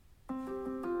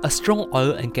A strong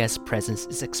oil and gas presence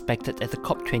is expected at the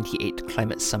COP28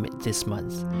 climate summit this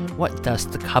month. What does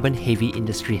the carbon-heavy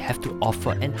industry have to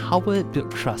offer, and how will it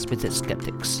build trust with its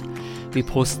skeptics? We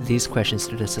posed these questions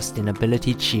to the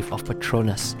sustainability chief of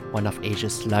Petronas, one of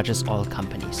Asia's largest oil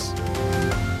companies.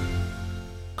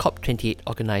 COP28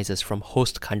 organizers from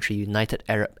host country United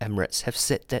Arab Emirates have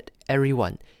said that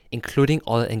everyone, including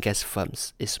oil and gas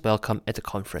firms, is welcome at the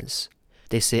conference.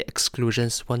 They say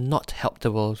exclusions will not help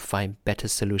the world find better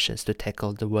solutions to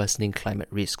tackle the worsening climate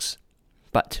risks.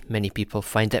 But many people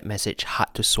find that message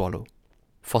hard to swallow.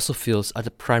 Fossil fuels are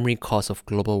the primary cause of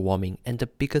global warming, and the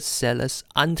biggest sellers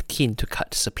aren't keen to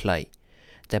cut supply.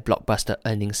 Their blockbuster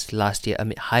earnings last year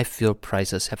amid high fuel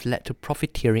prices have led to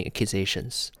profiteering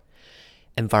accusations.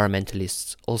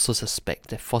 Environmentalists also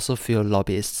suspect that fossil fuel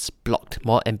lobbyists blocked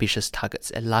more ambitious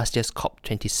targets at last year's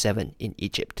COP27 in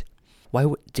Egypt. Why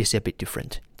would this year be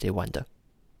different, they wonder?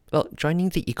 Well, joining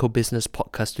the Eco-Business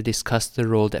podcast to discuss the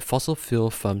role that fossil fuel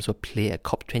firms will play at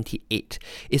COP28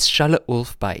 is Charlotte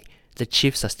Wolff-Bye, the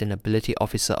Chief Sustainability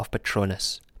Officer of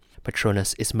Petronas.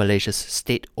 Petronas is Malaysia's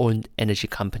state-owned energy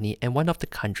company and one of the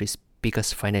country's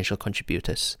biggest financial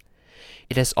contributors.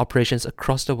 It has operations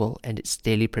across the world, and its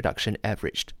daily production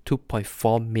averaged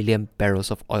 2.4 million barrels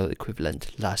of oil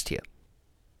equivalent last year.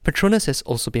 Petronas has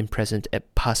also been present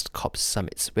at past COP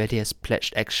summits, where it has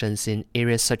pledged actions in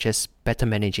areas such as better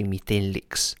managing methane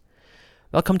leaks.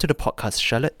 Welcome to the podcast,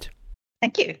 Charlotte.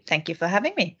 Thank you. Thank you for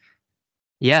having me.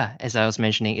 Yeah, as I was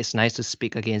mentioning, it's nice to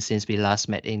speak again since we last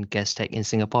met in Guest Tech in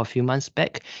Singapore a few months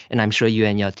back. And I'm sure you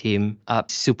and your team are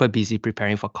super busy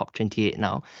preparing for COP28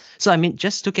 now. So,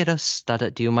 just to get us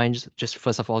started, do you mind just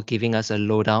first of all giving us a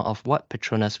lowdown of what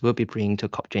Petronas will be bringing to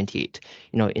COP28,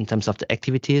 in terms of the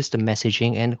activities, the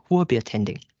messaging, and who will be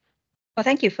attending? Well,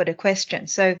 thank you for the question.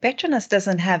 So Petronas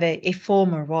doesn't have a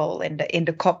formal role in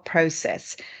the COP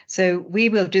process. So we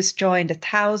will just join the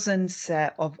thousands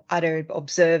of other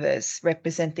observers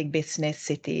representing business,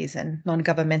 cities, and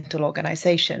non-governmental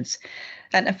organizations.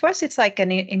 And for us, it's like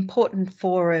an important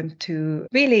forum to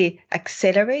really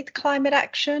accelerate climate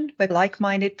action, where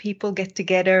like-minded people get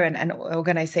together and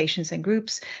organizations and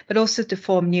groups, but also to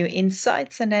form new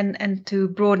insights and to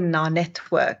broaden our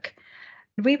network.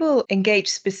 We will engage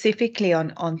specifically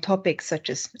on topics such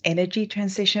as energy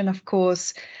transition, of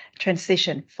course,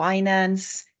 transition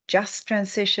finance, just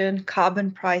transition,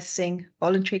 carbon pricing,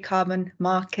 voluntary carbon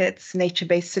markets,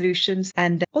 nature-based solutions,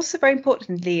 and also very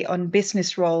importantly on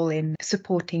business role in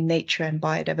supporting nature and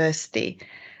biodiversity.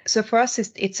 So for us,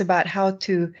 it's about how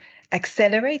to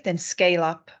accelerate and scale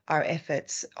up our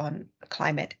efforts on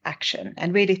climate action,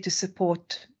 and really to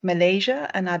support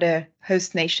Malaysia and other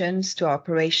host nations to our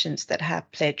operations that have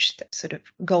pledged sort of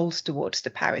goals towards the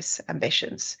Paris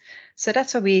ambitions. So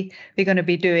that's what we're going to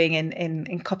be doing in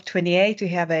COP28. We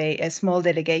have a small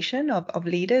delegation of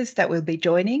leaders that will be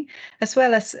joining, as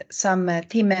well as some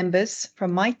team members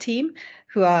from my team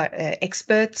who are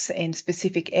experts in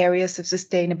specific areas of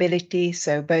sustainability,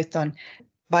 so both on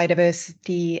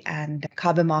biodiversity and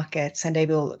carbon markets, and they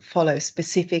will follow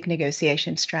specific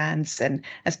negotiation strands and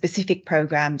specific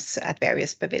programs at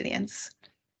various pavilions.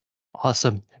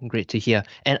 Awesome. Great to hear.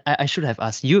 And I should have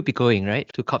asked, you'll be going,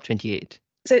 right, to COP28?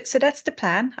 So that's the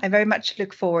plan. I very much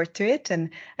look forward to it. And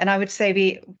I would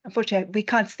say unfortunately, we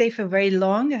can't stay for very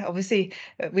long. Obviously,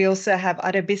 we also have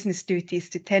other business duties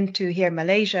to tend to here in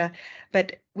Malaysia.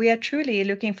 But we are truly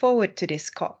looking forward to this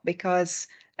COP because,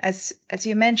 as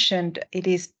you mentioned, it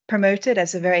is promoted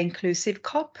as a very inclusive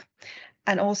COP.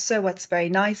 And also what's very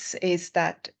nice is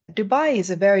that Dubai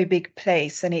is a very big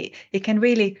place, and it can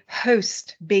really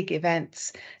host big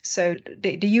events. So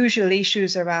the usual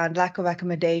issues around lack of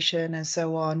accommodation and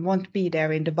so on won't be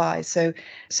there in Dubai. So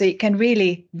it can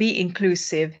really be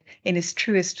inclusive in its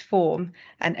truest form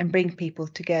and bring people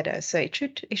together. So it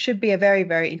should be a very,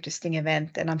 very interesting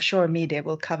event, and I'm sure media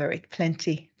will cover it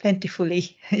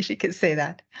plentifully, if you can say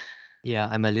that. Yeah,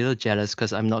 I'm a little jealous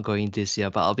because I'm not going this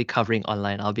year, but I'll be covering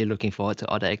online. I'll be looking forward to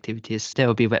all the activities that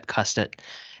will be webcasted.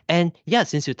 And yeah,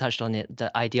 since you touched on it,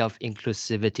 the idea of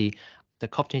inclusivity, the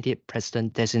COP28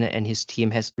 president designate and his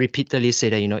team has repeatedly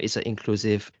said that, it's an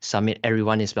inclusive summit.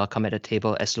 Everyone is welcome at the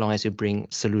table as long as you bring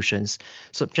solutions.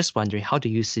 So just wondering, how do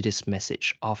you see this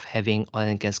message of having oil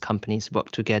and gas companies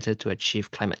work together to achieve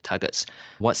climate targets?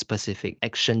 What specific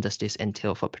action does this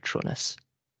entail for Petronas?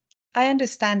 I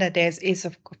understand that there is,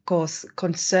 of course,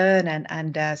 concern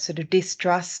and sort of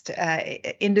distrust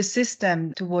in the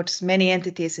system towards many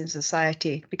entities in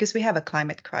society because we have a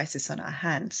climate crisis on our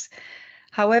hands.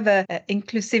 However,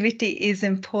 inclusivity is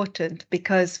important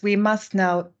because we must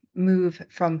now move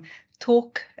from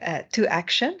talk to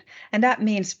action, and that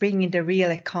means bringing the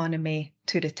real economy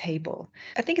to the table.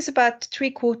 I think it's about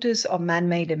 3/4 of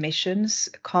man-made emissions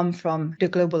come from the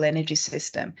global energy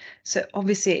system. So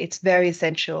obviously it's very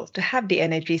essential to have the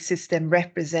energy system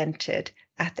represented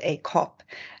at a COP.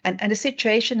 And the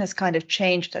situation has kind of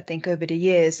changed, I think, over the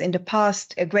years. In the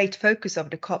past, a great focus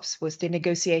of the COPs was the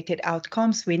negotiated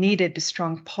outcomes. We needed the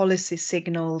strong policy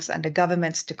signals and the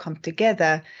governments to come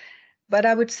together. But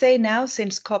I would say now,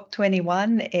 since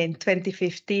COP21 in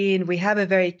 2015, we have a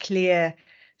very clear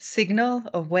signal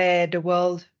of where the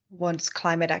world wants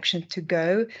climate action to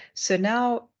go. So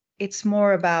now it's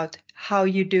more about how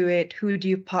you do it, who do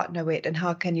you partner with, and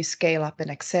how can you scale up and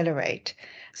accelerate.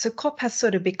 So COP has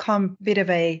sort of become a bit of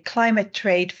a climate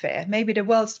trade fair, maybe the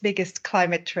world's biggest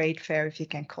climate trade fair, if you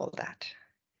can call that.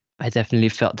 I definitely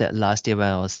felt that last year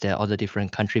when I was there, all the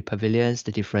different country pavilions,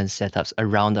 the different setups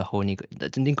around the whole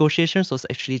the negotiations was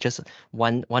actually just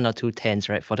one or two tents,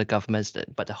 right, for the governments,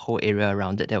 but the whole area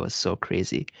around it, that was so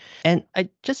crazy. And I'd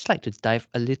just like to dive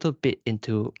a little bit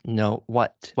into,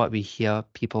 what we hear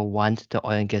people want the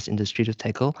oil and gas industry to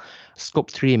tackle.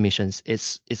 Scope 3 emissions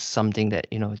is something that,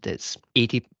 that's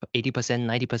 80%,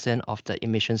 90% of the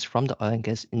emissions from the oil and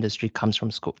gas industry comes from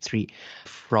Scope 3,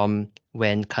 from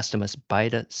when customers buy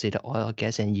the oil or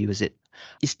gas and use it.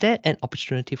 Is there an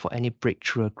opportunity for any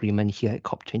breakthrough agreement here at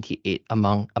COP28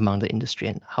 among the industry,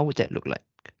 and how would that look like?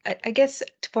 I guess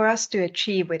for us to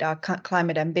achieve with our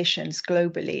climate ambitions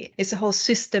globally, it's a whole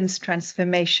systems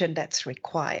transformation that's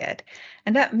required.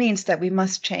 And that means that we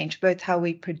must change both how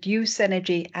we produce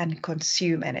energy and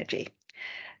consume energy.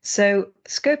 So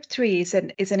Scope 3 is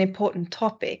an important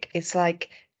topic. It's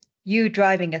like you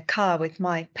driving a car with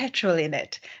my petrol in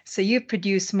it. So you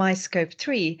produce my Scope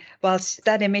 3, whilst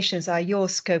that emissions are your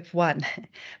Scope 1.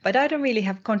 But I don't really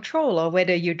have control over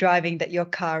whether you're driving your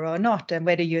car or not, and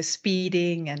whether you're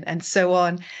speeding and so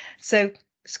on. So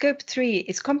Scope 3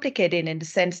 is complicated in the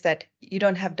sense that you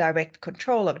don't have direct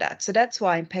control of that. So that's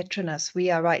why in Petronas,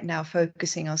 we are right now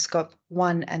focusing on Scope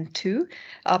 1 and 2.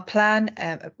 Our plan,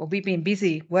 we've been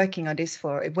busy working on this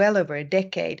for well over a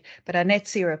decade, but our net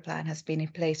zero plan has been in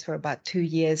place for about 2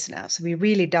 years now. So we're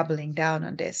really doubling down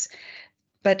on this.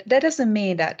 But that doesn't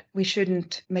mean that we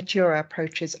shouldn't mature our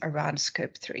approaches around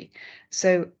Scope 3.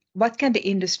 So what can the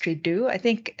industry do? I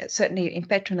think certainly in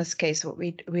Petronas' case, what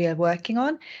we are working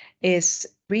on is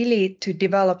really to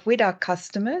develop with our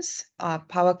customers, our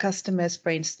power customers, for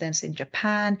instance, in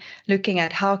Japan, looking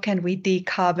at how can we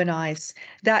decarbonize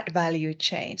that value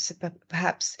chain. So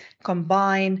perhaps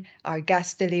combine our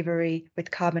gas delivery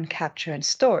with carbon capture and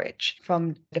storage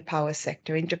from the power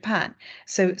sector in Japan.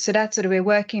 So that's sort of, we're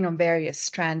working on various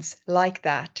strands like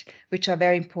that, which are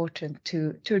very important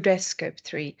to address Scope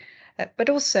 3.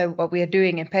 But also what we are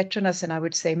doing in Petronas, and I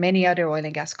would say many other oil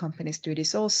and gas companies do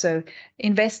this also,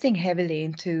 investing heavily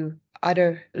into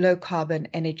other low carbon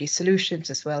energy solutions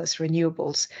as well as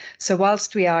renewables. So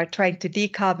whilst we are trying to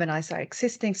decarbonize our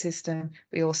existing system,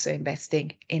 we're also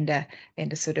investing in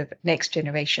the sort of next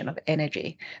generation of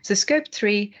energy. So Scope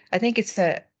 3, I think it's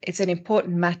an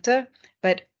important matter,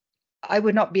 but I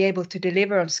would not be able to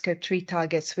deliver on Scope 3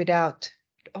 targets without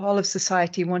all of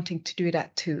society wanting to do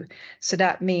that too. So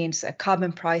that means a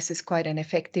carbon price is quite an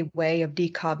effective way of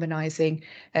decarbonizing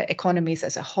economies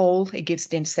as a whole. It gives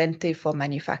the incentive for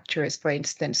manufacturers, for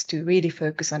instance, to really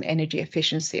focus on energy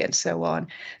efficiency and so on.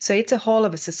 So it's a whole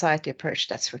of a society approach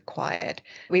that's required.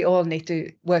 We all need to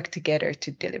work together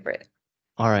to deliver it.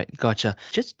 All right, gotcha.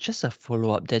 Just a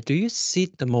follow-up there. Do you see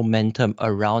the momentum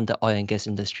around the oil and gas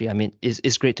industry? I mean,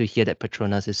 it's great to hear that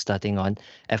Petronas is starting on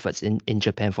efforts in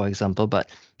Japan, for example,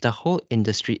 but the whole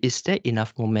industry, is there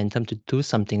enough momentum to do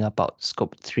something about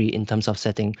Scope 3 in terms of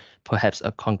setting perhaps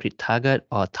a concrete target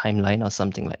or a timeline or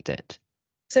something like that?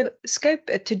 So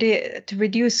to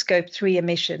reduce Scope 3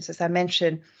 emissions, as I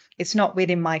mentioned, it's not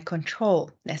within my control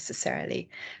necessarily.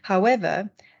 However,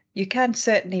 you can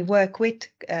certainly work with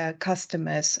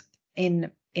customers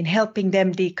in helping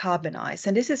them decarbonize.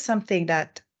 And this is something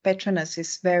that Petronas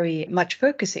is very much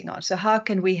focusing on. So how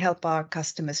can we help our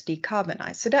customers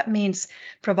decarbonize? So that means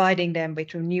providing them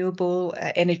with renewable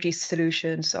energy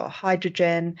solutions or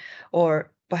hydrogen,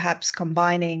 or perhaps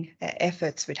combining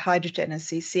efforts with hydrogen and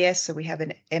CCS. So we have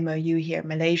an MOU here in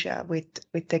Malaysia with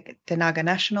the Tenaga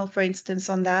Nasional, for instance,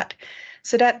 on that.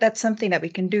 So that's something that we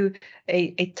can do,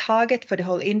 a target for the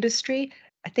whole industry.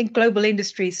 I think global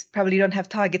industries probably don't have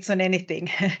targets on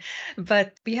anything,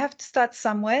 but we have to start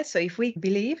somewhere. So if we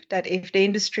believe that if the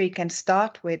industry can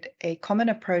start with a common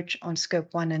approach on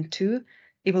Scope 1 and 2,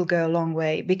 it will go a long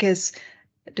way. Because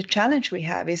the challenge we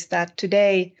have is that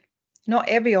today, not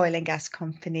every oil and gas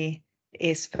company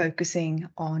is focusing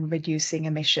on reducing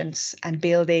emissions and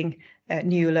building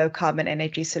new low carbon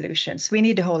energy solutions. We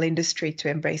need the whole industry to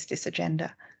embrace this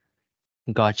agenda.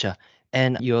 Gotcha.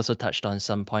 And you also touched on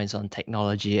some points on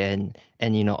technology and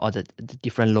all the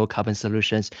different low carbon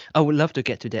solutions. I would love to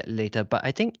get to that later, but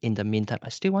I think in the meantime, I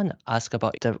still want to ask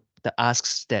about the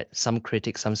asks that some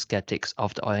critics, some skeptics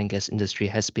of the oil and gas industry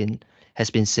has been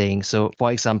saying. So,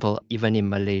 for example, even in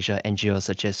Malaysia, NGOs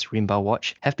such as Rimba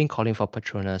Watch have been calling for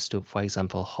Petronas to, for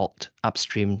example, halt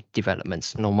upstream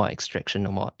developments, no more extraction,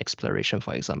 no more exploration,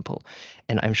 for example.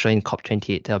 And I'm sure in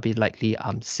COP28 there'll be likely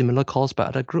similar calls by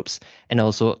other groups, and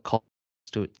also calls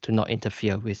to not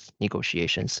interfere with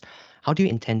negotiations. How do you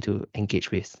intend to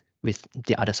engage with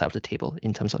the other side of the table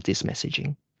in terms of this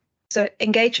messaging? So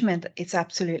engagement is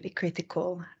absolutely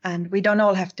critical, and we don't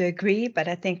all have to agree, but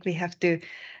I think we have to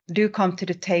come to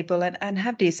the table and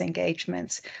have these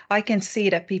engagements. I can see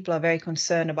that people are very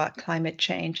concerned about climate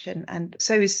change, and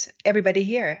so is everybody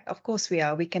here. Of course we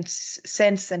are. We can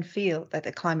sense and feel that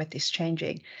the climate is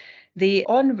changing. The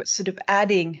on sort of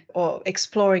adding or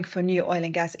exploring for new oil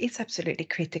and gas is absolutely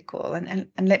critical. And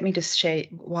let me just share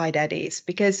why that is.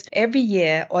 Because every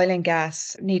year, oil and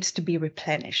gas needs to be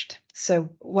replenished. So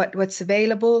what's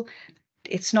available,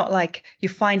 it's not like you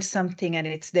find something and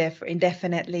it's there for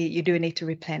indefinitely. You do need to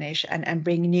replenish and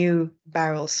bring new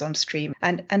barrels on stream.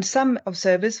 And some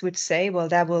observers would say, well,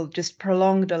 that will just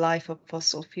prolong the life of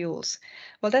fossil fuels.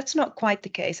 Well, that's not quite the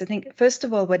case. I think, first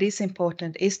of all, what is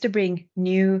important is to bring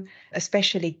new,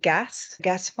 especially gas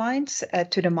finds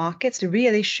to the markets. The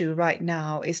real issue right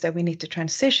now is that we need to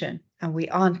transition, and we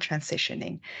aren't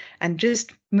transitioning. And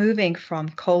just moving from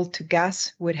coal to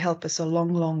gas would help us a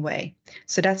long, long way.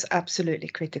 So that's absolutely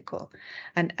critical.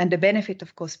 And the benefit,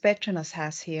 of course, Petronas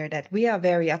has here that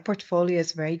our portfolio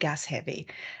is very gas heavy.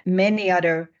 Many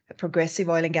other progressive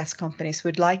oil and gas companies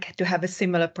would like to have a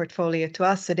similar portfolio to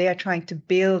us. So they are trying to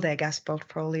build their gas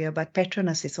portfolio, but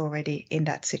Petronas is already in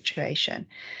that situation.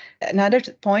 Another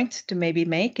point to maybe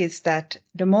make is that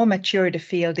the more mature the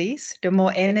field is, the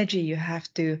more energy you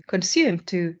have to consume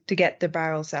to get the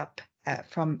barrels up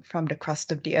from the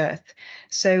crust of the earth.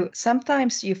 So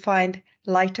sometimes you find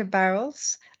lighter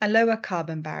barrels and lower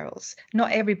carbon barrels.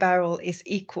 Not every barrel is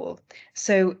equal.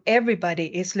 So everybody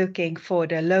is looking for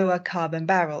the lower carbon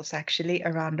barrels actually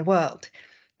around the world.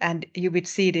 And you would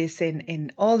see this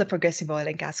in all the progressive oil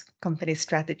and gas company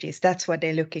strategies. That's what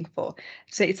they're looking for.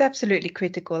 So it's absolutely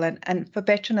critical. And for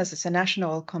Petronas as a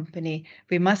national oil company,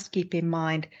 we must keep in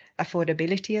mind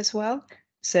affordability as well.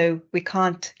 So we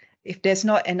can't, if there's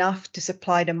not enough to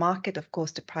supply the market, of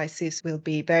course, the prices will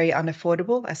be very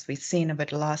unaffordable, as we've seen over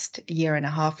the last year and a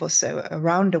half or so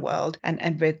around the world. And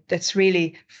that's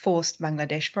really forced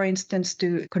Bangladesh, for instance,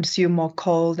 to consume more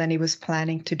coal than it was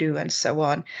planning to do, and so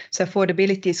on. So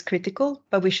affordability is critical,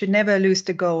 but we should never lose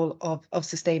the goal of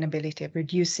sustainability, of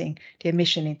reducing the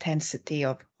emission intensity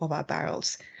of our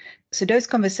barrels. So those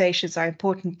conversations are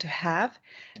important to have.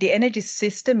 The energy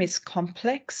system is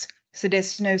complex. So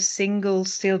there's no single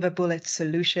silver bullet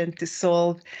solution to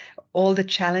solve all the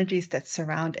challenges that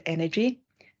surround energy.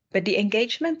 But the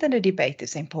engagement and the debate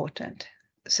is important.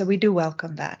 So we do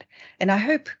welcome that. And I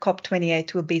hope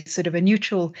COP28 will be sort of a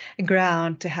neutral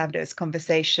ground to have those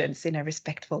conversations in a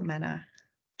respectful manner.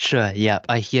 Sure, yeah,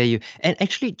 I hear you. And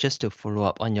actually, just to follow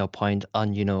up on your point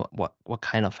on, what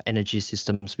kind of energy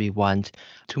systems we want,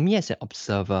 to me as an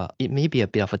observer, it may be a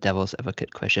bit of a devil's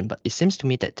advocate question, but it seems to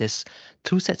me that there's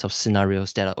two sets of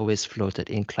scenarios that are always floated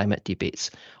in climate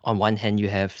debates. On one hand, you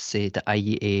have, say, the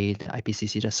IEA, the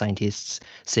IPCC, the scientists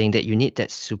saying that you need that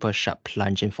super sharp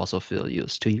plunge in fossil fuel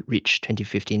use to reach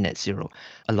 2050 net zero,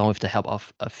 along with the help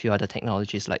of a few other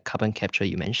technologies like carbon capture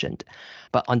you mentioned.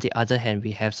 But on the other hand,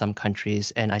 we have some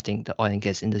countries, and I think the oil and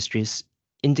gas industries,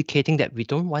 indicating that we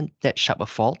don't want that sharp a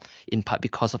fall, in part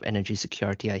because of energy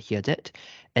security. I hear that,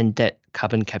 and that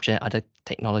carbon capture and other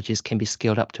technologies can be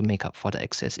scaled up to make up for the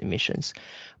excess emissions.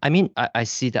 I mean, I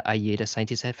see the IEA, the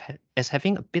scientists, as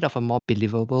having a bit of a more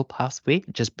believable pathway,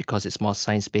 just because it's more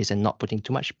science-based and not putting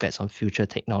too much bets on future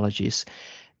technologies.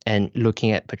 And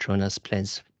looking at Petronas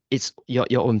plans, it's your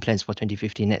own plans for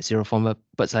 2050 net zero from a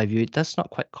bird's eye view, it does not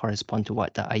quite correspond to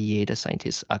what the IEA, the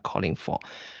scientists, are calling for.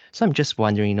 So I'm just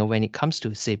wondering, when it comes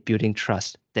to, say, building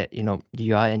trust that,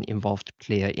 you are an involved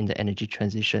player in the energy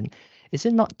transition, is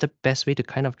it not the best way to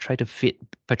kind of try to fit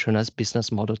Petronas'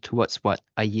 business model towards what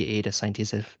IEA, the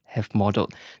scientists, have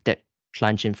modeled, that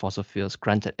plunge in fossil fuels,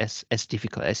 granted as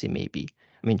difficult as it may be?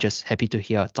 I mean, just happy to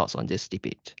hear your thoughts on this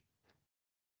debate.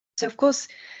 So, of course,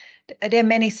 there are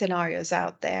many scenarios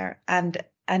out there, and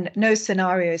And no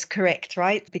scenario is correct,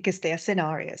 right? Because they are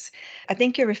scenarios. I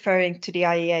think you're referring to the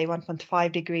IEA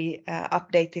 1.5 degree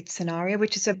updated scenario,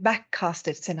 which is a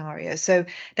backcasted scenario. So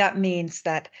that means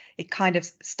that it kind of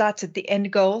starts at the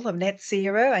end goal of net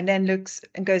zero and then looks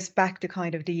and goes back to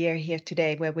kind of the year here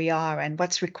today where we are and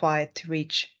what's required to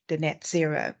reach the net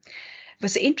zero.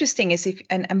 What's interesting is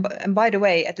and by the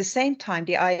way, at the same time,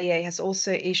 the IEA has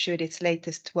also issued its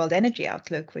latest World Energy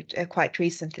Outlook, which quite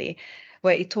recently,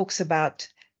 where it talks about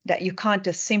that you can't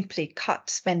just simply cut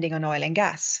spending on oil and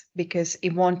gas because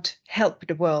it won't help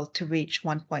the world to reach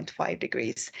 1.5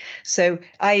 degrees. So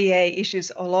IEA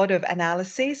issues a lot of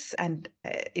analysis and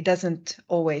it doesn't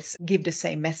always give the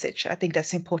same message. I think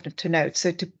that's important to note.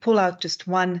 So to pull out just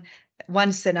one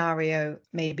scenario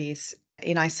maybe is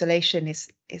in isolation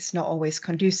is not always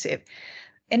conducive.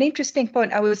 An interesting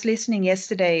point, I was listening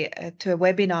yesterday to a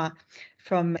webinar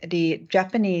from the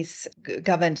Japanese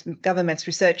government's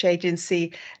research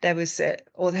agency that was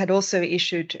or had also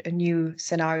issued new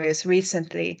scenarios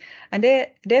recently, and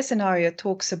their scenario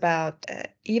talks about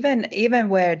even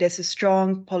where there's a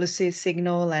strong policy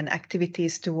signal and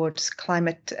activities towards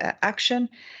climate action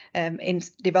in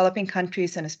developing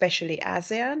countries and especially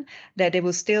ASEAN, that there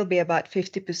will still be about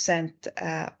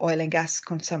 50% oil and gas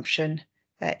consumption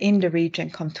in the region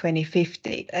come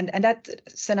 2050. And that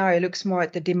scenario looks more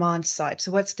at the demand side.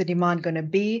 So what's the demand going to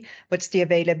be? What's the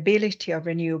availability of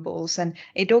renewables? And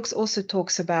it also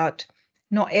talks about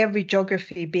not every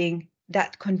geography being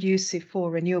that conducive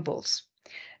for renewables.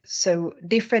 So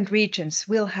different regions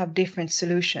will have different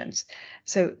solutions.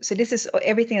 So this is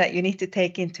everything that you need to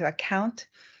take into account.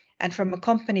 And from a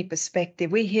company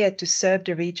perspective, we're here to serve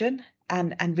the region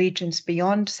and regions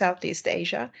beyond Southeast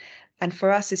Asia. And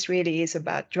for us, it really is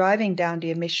about driving down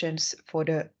the emissions for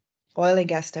the oil and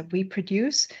gas that we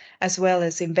produce, as well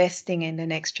as investing in the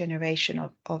next generation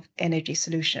of energy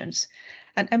solutions.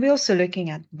 And we're also looking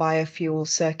at biofuel,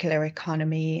 circular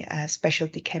economy,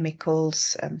 specialty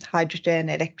chemicals, hydrogen,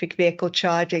 electric vehicle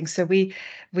charging. So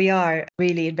we are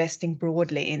really investing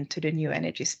broadly into the new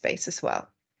energy space as well.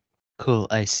 Cool,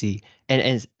 I see.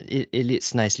 And it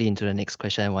leads nicely into the next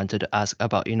question I wanted to ask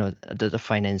about, the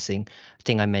financing. I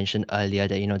think I mentioned earlier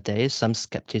that, there is some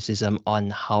skepticism on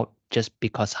how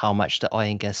much the oil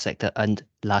and gas sector earned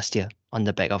last year on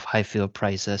the back of high fuel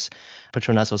prices.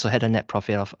 Petronas also had a net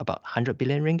profit of about 100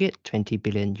 billion ringgit, 20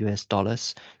 billion US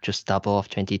dollars, just double of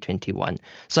 2021.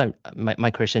 So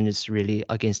my question is really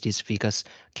against these figures.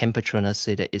 Can Petronas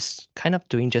say that it's kind of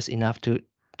doing just enough to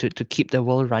keep the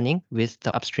world running with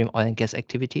the upstream oil and gas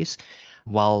activities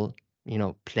while,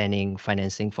 planning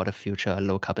financing for the future, a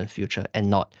low carbon future, and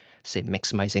not, say,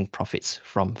 maximizing profits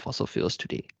from fossil fuels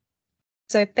today?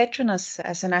 So Petronas,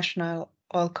 as a national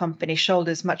oil company,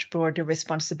 shoulders much broader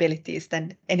responsibilities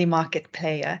than any market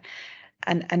player.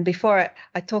 And before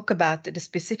I talk about the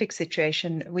specific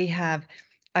situation we have,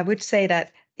 I would say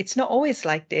that it's not always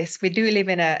like this. We do live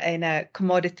in a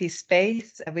commodity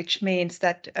space, which means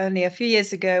that only a few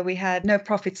years ago we had no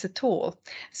profits at all.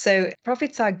 So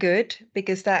profits are good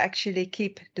because that actually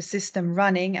keep the system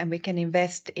running and we can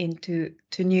invest into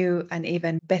new and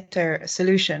even better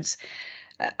solutions.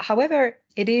 However,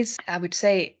 it is, I would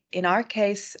say, in our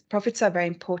case, profits are very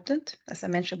important. As I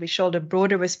mentioned, we shoulder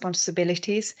broader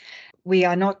responsibilities.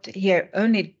 We're not here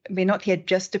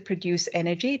just to produce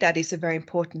energy. That is a very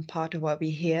important part of what we're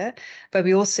here. But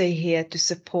we're also here to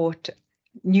support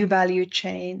new value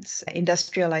chains,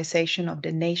 industrialization of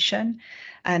the nation.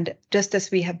 And just as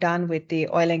we have done with the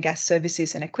oil and gas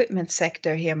services and equipment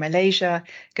sector here in Malaysia,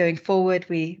 going forward,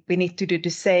 we need to do the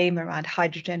same around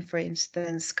hydrogen, for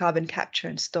instance, carbon capture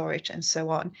and storage, and so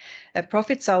on.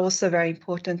 Profits are also very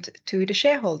important to the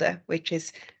shareholder, which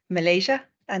is Malaysia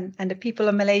and the people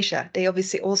of Malaysia. They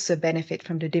obviously also benefit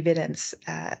from the dividends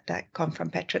that come from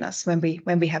Petronas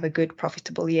when we have a good,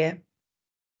 profitable year.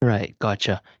 Right,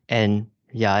 gotcha. And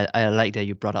yeah, I like that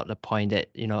you brought up the point that,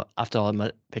 after all,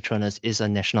 Petronas is a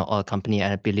national oil company,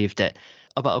 and I believe that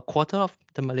about a quarter of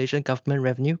the Malaysian government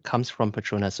revenue comes from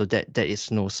Petronas, so that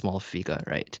is no small figure,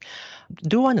 right?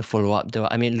 Do want to follow up though.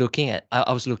 I mean,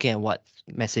 I was looking at what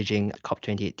messaging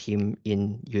COP28 team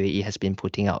in UAE has been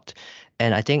putting out,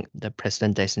 and I think the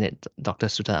president-designate Dr.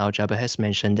 Sultan Al Jaber has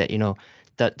mentioned that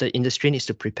that the industry needs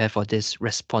to prepare for this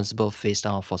responsible phase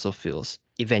down of fossil fuels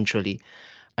eventually.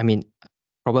 I mean,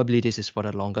 probably this is for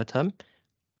the longer term.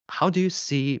 How do you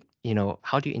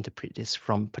how do you interpret this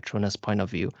from Petronas' point of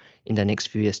view in the next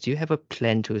few years? Do you have a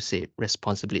plan to, say,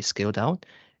 responsibly scale down?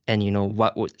 And,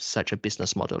 what would such a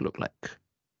business model look like?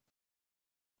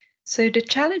 So the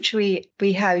challenge we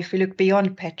have, if we look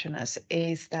beyond Petronas,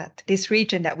 is that this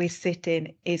region that we sit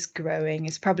in is growing.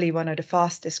 It's probably one of the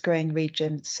fastest growing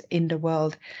regions in the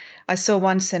world. I saw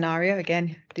one scenario,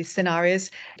 again, these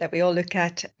scenarios that we all look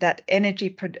at, that energy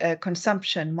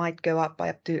consumption might go up by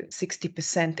up to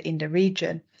 60% in the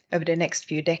region over the next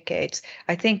few decades.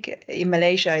 I think in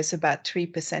Malaysia it's about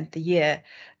 3% a year,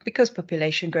 because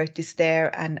population growth is there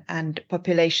and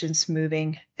populations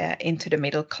moving into the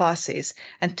middle classes.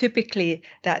 And typically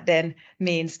that then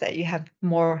means that you have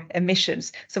more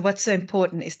emissions. So what's so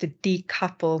important is to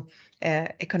decouple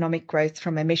economic growth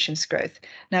from emissions growth.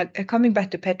 Now, coming back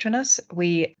to Petronas,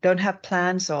 we don't have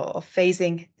plans of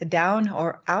phasing down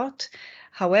or out.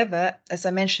 However, as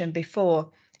I mentioned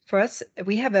before, for us,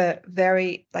 we have a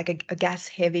very a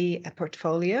gas-heavy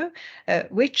portfolio,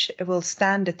 which will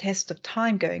stand the test of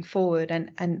time going forward.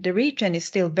 And the region is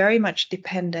still very much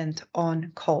dependent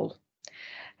on coal.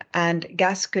 And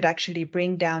gas could actually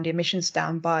bring down the emissions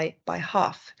down by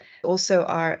half. Also,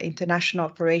 our international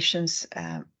operations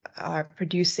are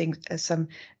producing some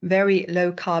very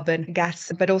low carbon gas,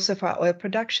 but also for our oil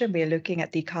production, we are looking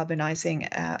at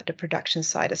decarbonizing the production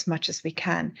side as much as we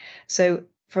can. So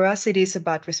for us, it is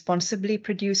about responsibly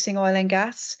producing oil and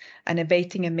gas and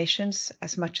abating emissions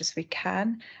as much as we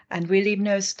can, and we leave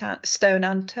no stone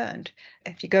unturned.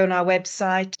 If you go on our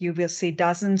website, you will see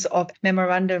dozens of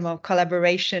memorandum of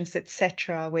collaborations,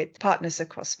 etc., with partners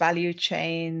across value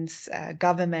chains,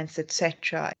 governments,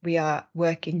 etc. We are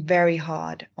working very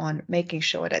hard on making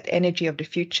sure that energy of the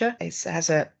future has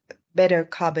a better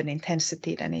carbon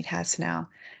intensity than it has now.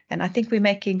 And I think we're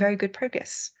making very good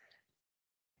progress.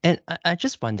 And I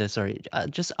just wonder, sorry,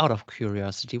 just out of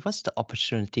curiosity, what's the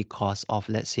opportunity cost of,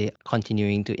 let's say,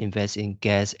 continuing to invest in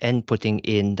gas and putting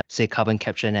in, say, carbon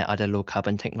capture and other low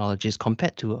carbon technologies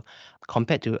compared to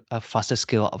a faster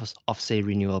scale of say,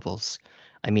 renewables?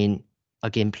 I mean,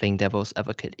 again, playing devil's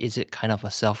advocate, is it kind of a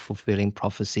self-fulfilling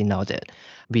prophecy now that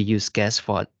we use gas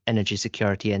for energy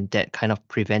security and that kind of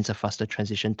prevents a faster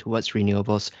transition towards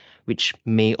renewables, which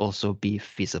may also be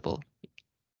feasible?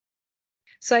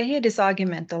 So I hear this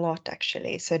argument a lot,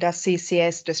 actually. So does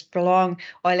CCS just prolong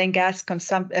oil and gas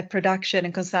production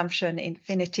and consumption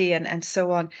infinity and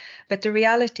so on? But the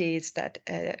reality is that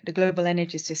the global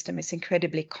energy system is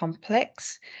incredibly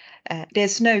complex.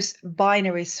 There's no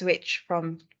binary switch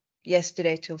from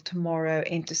yesterday till tomorrow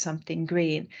into something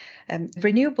green.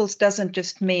 Renewables doesn't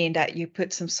just mean that you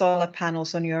put some solar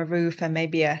panels on your roof and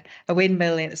maybe a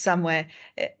windmill in somewhere.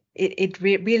 It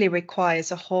really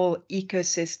requires a whole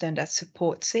ecosystem that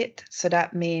supports it. So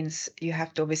that means you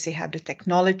have to obviously have the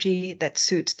technology that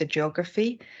suits the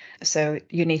geography. So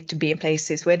you need to be in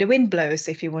places where the wind blows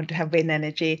if you want to have wind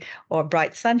energy, or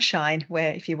bright sunshine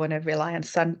where if you want to rely on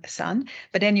sun.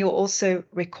 But then you also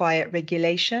require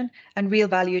regulation and real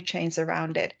value chains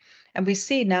around it. And we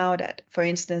see now that, for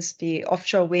instance, the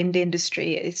offshore wind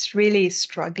industry is really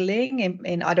struggling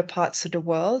in other parts of the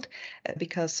world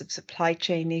because of supply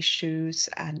chain issues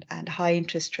and high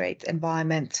interest rate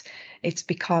environment. It's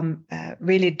become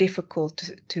really difficult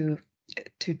to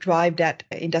drive that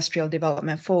industrial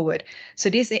development forward. So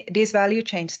these value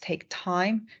chains take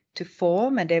time to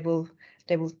form, and they will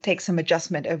take some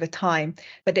adjustment over time.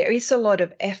 But there is a lot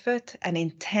of effort and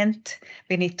intent.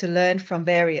 We need to learn from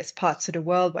various parts of the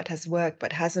world what has worked,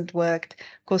 what hasn't worked.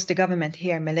 Of course, the government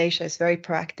here in Malaysia is very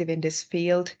proactive in this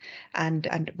field,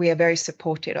 and we are very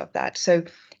supportive of that. So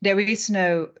there is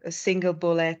no single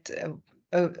bullet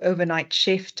overnight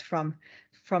shift from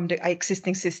the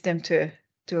existing system to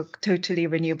a totally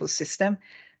renewable system.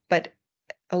 But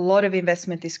a lot of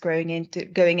investment is going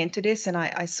into this. And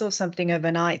I saw something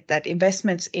overnight that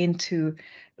investments into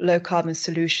low carbon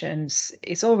solutions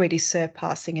is already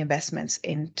surpassing investments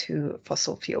into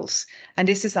fossil fuels. And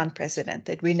this is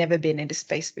unprecedented. We've never been in this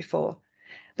space before.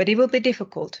 But it will be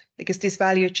difficult because these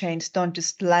value chains don't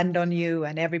just land on you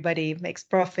and everybody makes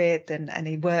profit and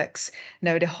it works.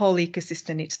 No, the whole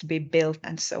ecosystem needs to be built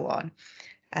and so on.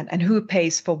 And who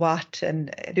pays for what, and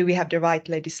do we have the right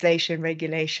legislation,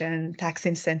 regulation, tax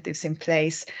incentives in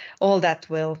place? All that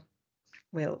will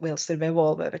sort of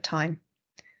evolve over time.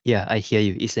 Yeah, I hear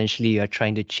you. Essentially, you're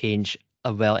trying to change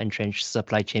a well-entrenched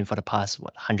supply chain for the past,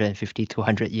 150,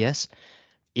 200 years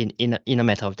in a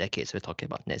matter of decades. We're talking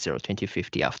about net zero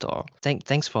 2050 after all.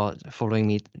 Thanks for following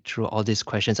me through all these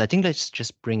questions. I think let's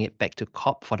just bring it back to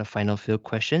COP for the final few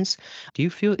questions. Do you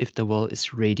feel if the world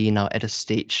is ready now at a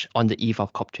stage on the eve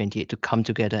of COP28 to come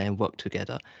together and work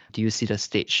together? Do you see the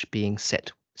stage being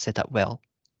set up well?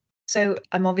 So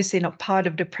I'm obviously not part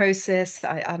of the process.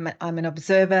 I'm an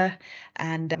observer,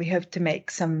 and we hope to make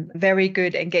some very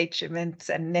good engagements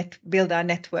and build our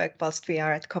network whilst we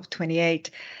are at COP28.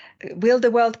 Will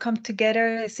the world come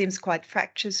together? It seems quite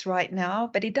fractious right now,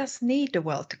 but it does need the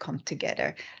world to come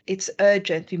together. It's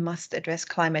urgent. We must address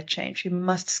climate change. We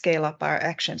must scale up our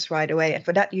actions right away. And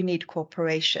for that, you need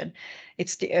cooperation.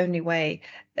 It's the only way.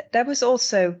 That was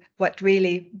also what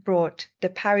really brought the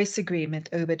Paris Agreement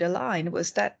over the line,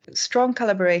 was that strong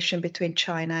collaboration between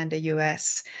China and the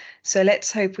US. So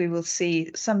let's hope we will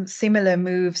see some similar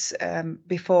moves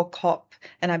before COP.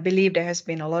 And I believe there has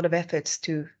been a lot of efforts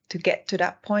to get to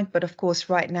that point. But of course,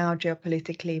 right now,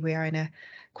 geopolitically, we are in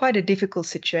quite a difficult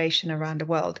situation around the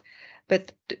world.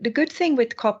 But the good thing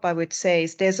with COP, I would say,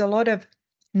 is there's a lot of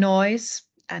noise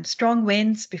and strong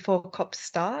winds before COP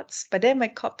starts. But then when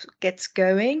COP gets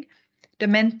going,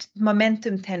 the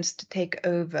momentum tends to take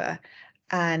over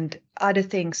and other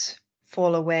things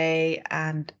fall away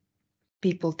and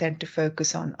people tend to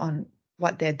focus on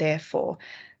what they're there for.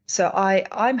 So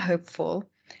I'm hopeful.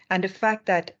 And the fact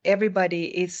that everybody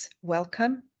is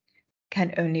welcome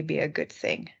can only be a good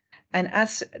thing. And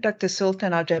as Dr.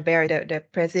 Sultan Al-Jaber, the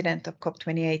president of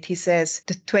COP28, he says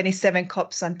the 27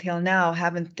 COPs until now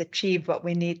haven't achieved what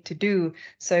we need to do.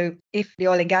 So if the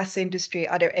oil and gas industry,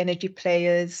 other energy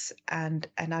players, and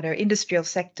other industrial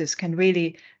sectors can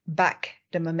really back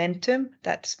the momentum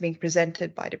that's being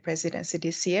presented by the presidency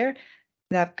this year,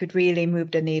 that could really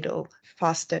move the needle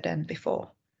faster than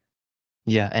before.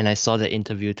 Yeah, and I saw the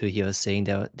interview too. He was saying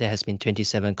there has been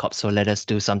 27 COPs, so let us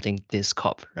do something this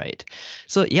COP, right?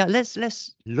 So yeah,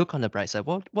 let's look on the bright side.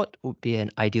 What would be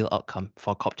an ideal outcome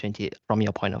for COP28 from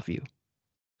your point of view?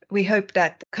 We hope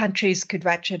that countries could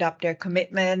ratchet up their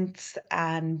commitments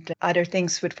and other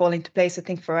things would fall into place. I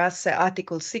think for us,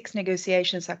 Article 6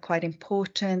 negotiations are quite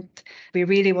important. We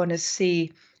really want to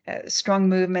see a strong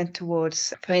movement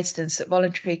towards, for instance,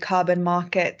 voluntary carbon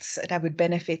markets that would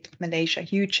benefit Malaysia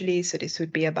hugely. So this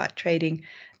would be about trading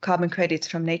carbon credits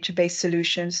from nature-based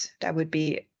solutions. That would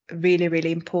be really,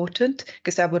 really important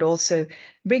because that would also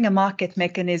bring a market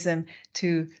mechanism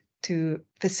to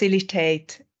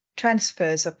facilitate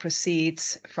transfers of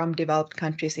proceeds from developed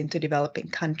countries into developing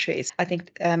countries. I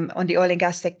think on the oil and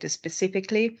gas sector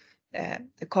specifically,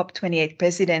 the COP28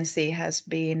 presidency has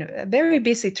been very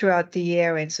busy throughout the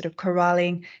year in sort of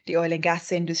corralling the oil and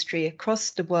gas industry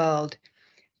across the world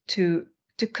to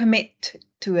commit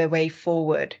to a way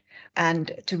forward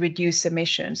and to reduce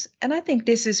emissions. And I think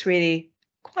this is really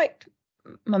quite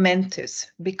momentous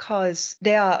because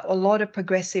there are a lot of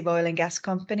progressive oil and gas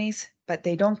companies, but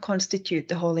they don't constitute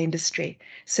the whole industry.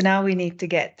 So now we need to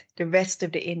get the rest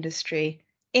of the industry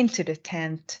into the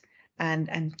tent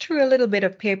and through a little bit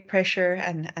of peer pressure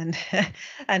and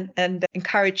and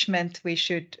encouragement, we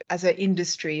should, as an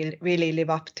industry, really live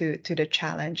up to the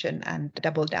challenge and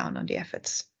double down on the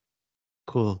efforts.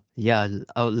 Cool. Yeah,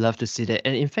 I would love to see that.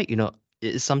 And in fact,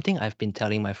 it's something I've been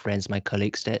telling my friends, my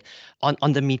colleagues, that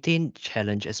on the methane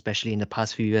challenge, especially in the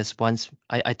past few years,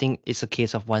 I think it's a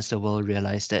case of once the world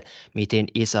realized that methane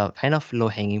is a kind of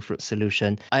low-hanging fruit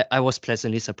solution, I was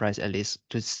pleasantly surprised at least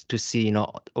to see,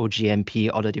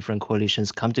 OGMP, all the different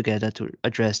coalitions come together to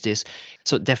address this.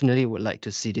 So definitely would like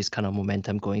to see this kind of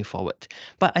momentum going forward.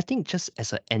 But I think just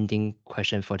as an ending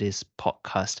question for this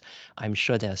podcast, I'm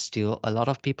sure there are still a lot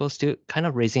of people still kind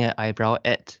of raising an eyebrow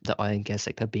at the oil and gas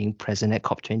sector being present at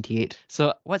COP28.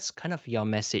 So what's kind of your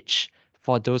message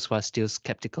for those who are still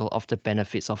skeptical of the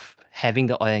benefits of having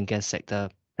the oil and gas sector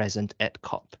present at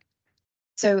COP?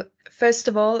 So first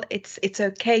of all, it's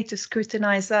okay to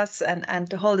scrutinize us and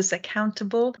to hold us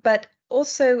accountable, but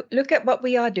also look at what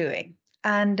we are doing.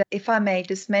 And if I may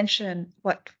just mention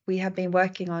what we have been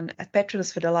working on at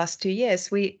Petronas for the last 2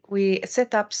 years, we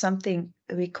set up something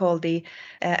we call the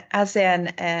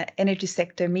ASEAN Energy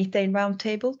Sector Methane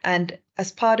Roundtable. And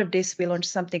as part of this, we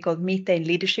launched something called Methane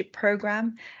Leadership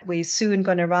Program. We're soon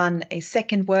going to run a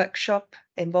second workshop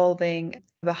involving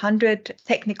 100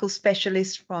 technical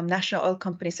specialists from national oil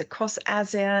companies across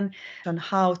ASEAN on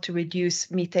how to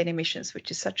reduce methane emissions, which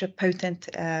is such a potent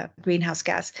greenhouse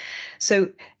gas. So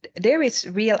there is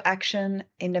real action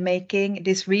in the making.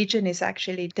 This region is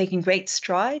actually taking great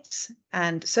strides,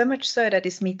 and so much so that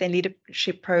this methane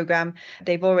leadership program,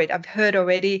 I've heard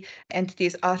already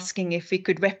entities asking if we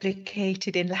could replicate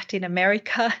it in Latin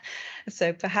America.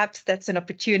 So perhaps that's an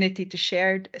opportunity to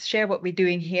share what we're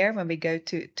doing here when we go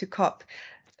to COP.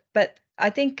 But I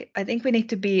think we need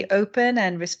to be open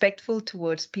and respectful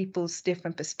towards people's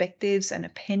different perspectives and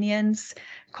opinions.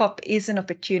 COP is an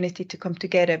opportunity to come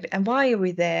together. And why are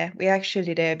we there? We're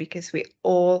actually there because we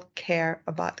all care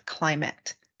about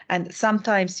climate. And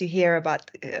sometimes you hear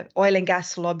about oil and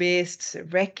gas lobbyists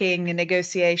wrecking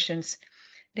negotiations.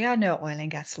 There are no oil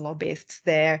and gas lobbyists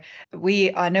there.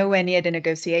 We are nowhere near the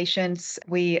negotiations.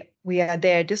 We are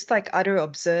there just like other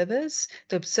observers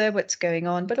to observe what's going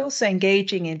on, but also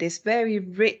engaging in this very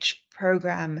rich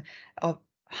program of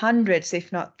hundreds,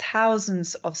 if not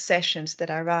thousands, of sessions that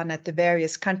are run at the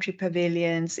various country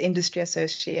pavilions, industry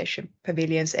association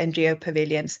pavilions, NGO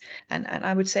pavilions. And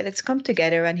I would say let's come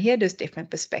together and hear those different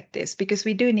perspectives, because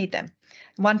we do need them.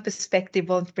 One perspective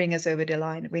won't bring us over the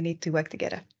line. We need to work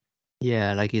together.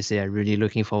 Yeah, like you say, I'm really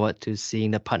looking forward to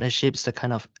seeing the partnerships, the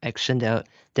kind of action that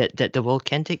the world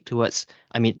can take towards.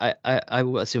 I mean, I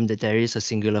would assume that there is a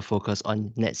singular focus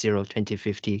on net zero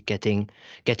 2050, getting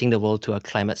the world to a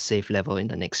climate safe level in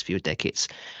the next few decades.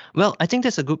 Well, I think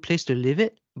that's a good place to leave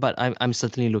it, but I'm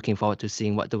certainly looking forward to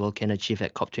seeing what the world can achieve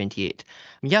at COP28.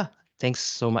 Yeah, thanks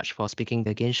so much for speaking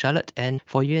again, Charlotte, and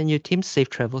for you and your team,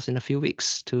 safe travels in a few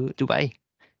weeks to Dubai.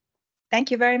 Thank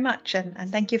you very much,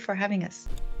 and thank you for having us.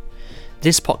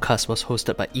 This podcast was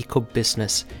hosted by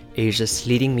EcoBusiness, Asia's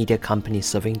leading media company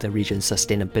serving the region's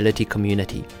sustainability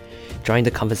community. Join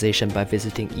the conversation by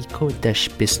visiting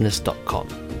eco-business.com.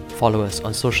 Follow us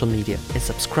on social media and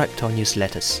subscribe to our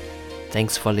newsletters.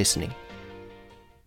 Thanks for listening.